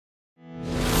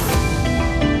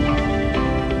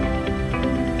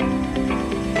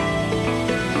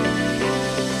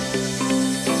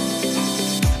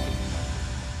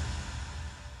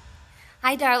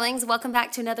Hi, darlings. Welcome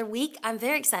back to another week. I'm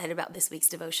very excited about this week's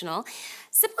devotional,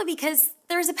 simply because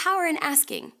there is a power in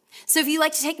asking. So if you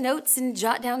like to take notes and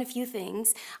jot down a few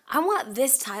things, I want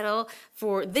this title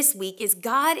for this week is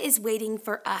God is waiting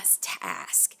for us to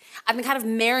ask. I've been kind of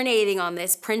marinating on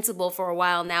this principle for a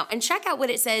while now, and check out what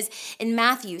it says in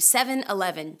Matthew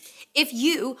 7:11. If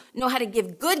you know how to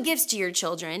give good gifts to your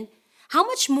children, how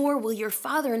much more will your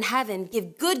Father in heaven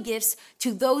give good gifts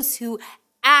to those who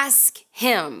ask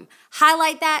him?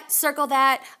 Highlight that, circle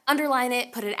that, underline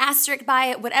it, put an asterisk by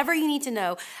it, whatever you need to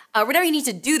know, whatever you need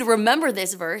to do to remember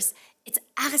this verse, it's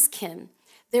ask him.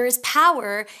 There is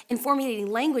power in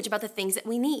formulating language about the things that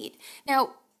we need.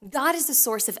 Now, God is the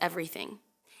source of everything.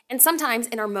 And sometimes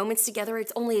in our moments together,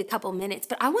 it's only a couple minutes,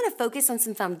 but I want to focus on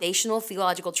some foundational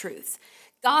theological truths.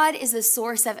 God is the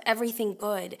source of everything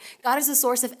good. God is the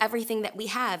source of everything that we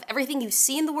have, everything you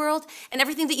see in the world and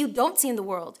everything that you don't see in the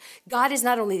world. God is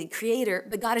not only the creator,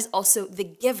 but God is also the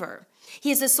giver. He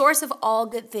is the source of all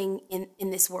good thing in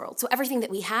this world. So everything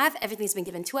that we have, everything that's been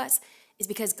given to us is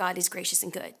because God is gracious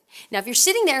and good. Now, if you're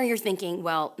sitting there and you're thinking,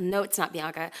 well, no, it's not,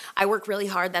 Bianca. I work really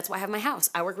hard. That's why I have my house.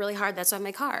 I work really hard. That's why I have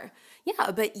my car.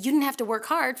 Yeah, but you didn't have to work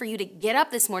hard for you to get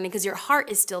up this morning because your heart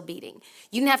is still beating.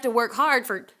 You didn't have to work hard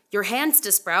for your hands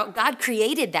to sprout. God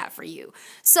created that for you.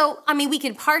 So, we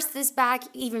could parse this back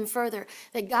even further,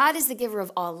 that God is the giver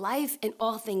of all life and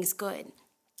all things good.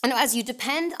 And as you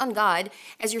depend on God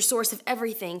as your source of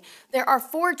everything, there are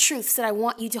 4 truths that I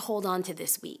want you to hold on to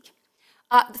this week.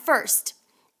 The first,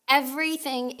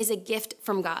 everything is a gift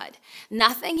from God.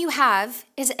 Nothing you have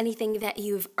is anything that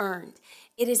you've earned.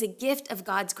 It is a gift of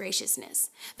God's graciousness.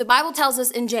 The Bible tells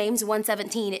us in James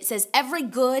 1:17, it says, every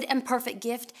good and perfect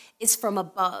gift is from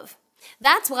above.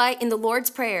 That's why in the Lord's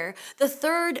Prayer, the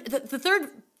third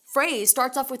phrase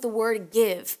starts off with the word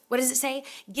give. What does it say?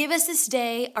 Give us this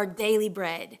day our daily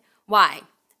bread. Why?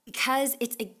 Because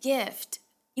it's a gift.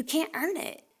 You can't earn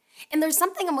it. And there's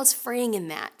something almost freeing in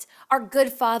that. Our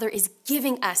good Father is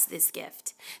giving us this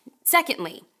gift.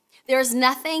 Secondly, there is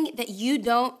nothing that you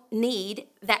don't need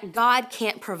that God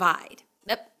can't provide.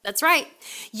 Yep, that's right.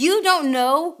 You don't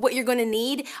know what you're going to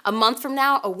need a month from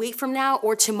now, a week from now,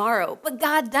 or tomorrow, but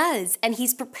God does, and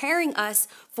he's preparing us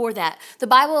for that. The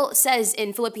Bible says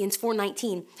in Philippians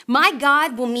 4:19, my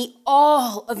God will meet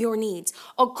all of your needs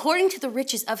according to the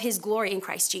riches of his glory in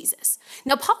Christ Jesus.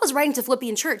 Now, Paul was writing to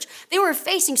Philippian church. They were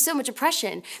facing so much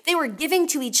oppression. They were giving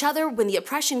to each other when the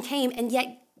oppression came, and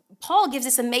yet Paul gives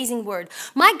this amazing word.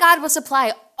 My God will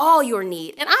supply all your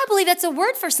need. And I believe that's a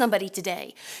word for somebody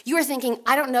today. You are thinking,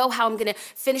 I don't know how I'm going to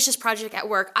finish this project at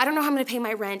work. I don't know how I'm going to pay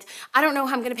my rent. I don't know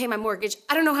how I'm going to pay my mortgage.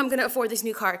 I don't know how I'm going to afford this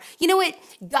new car. You know what?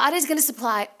 God is going to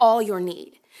supply all your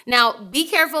need. Now, be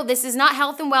careful. This is not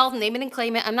health and wealth, name it and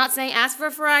claim it. I'm not saying ask for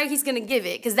a Ferrari, he's going to give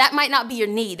it, because that might not be your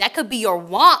need. That could be your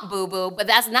want, boo-boo, but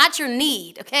that's not your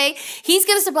need, okay? He's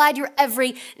going to supply your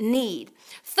every need.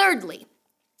 Thirdly,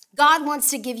 God wants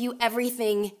to give you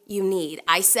everything you need.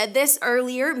 I said this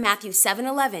earlier, Matthew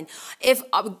 7:11. If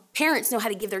parents know how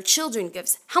to give their children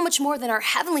gifts, how much more than our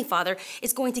Heavenly Father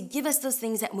is going to give us those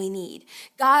things that we need.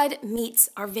 God meets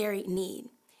our very need.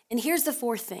 And here's the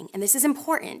 4th thing, and this is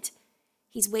important.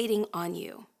 He's waiting on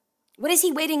you. What is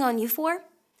he waiting on you for?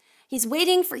 He's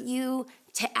waiting for you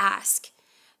to ask.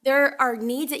 There are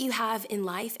needs that you have in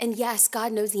life, and yes,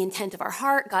 God knows the intent of our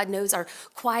heart. God knows our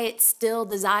quiet, still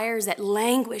desires that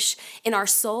languish in our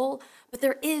soul, but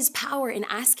there is power in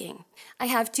asking. I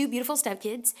have 2 beautiful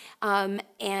stepkids,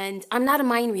 and I'm not a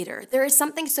mind reader. There is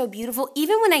something so beautiful,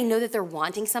 even when I know that they're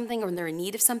wanting something or they're in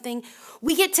need of something,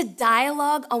 we get to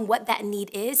dialogue on what that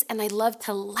need is, and I love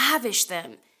to lavish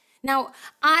them. Now,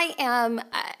 I'm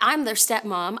their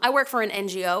stepmom. I work for an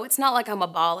NGO. It's not like I'm a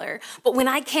baller, but when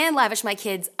I can lavish my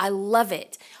kids, I love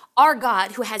it. Our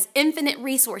God, who has infinite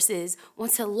resources,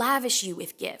 wants to lavish you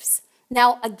with gifts.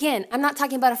 Now, again, I'm not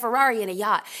talking about a Ferrari and a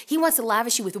yacht. He wants to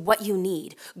lavish you with what you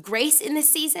need. Grace in this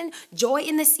season, joy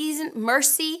in this season,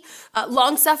 mercy,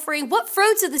 long-suffering. What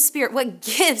fruits of the Spirit, what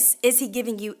gifts is he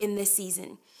giving you in this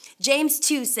season? James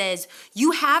 2 says,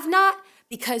 you have not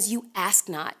because you ask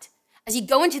not. As you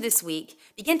go into this week,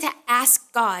 begin to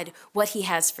ask God what he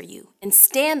has for you and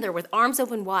stand there with arms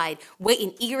open wide, wait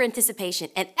in eager anticipation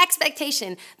and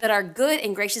expectation that our good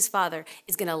and gracious Father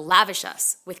is going to lavish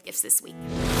us with gifts this week.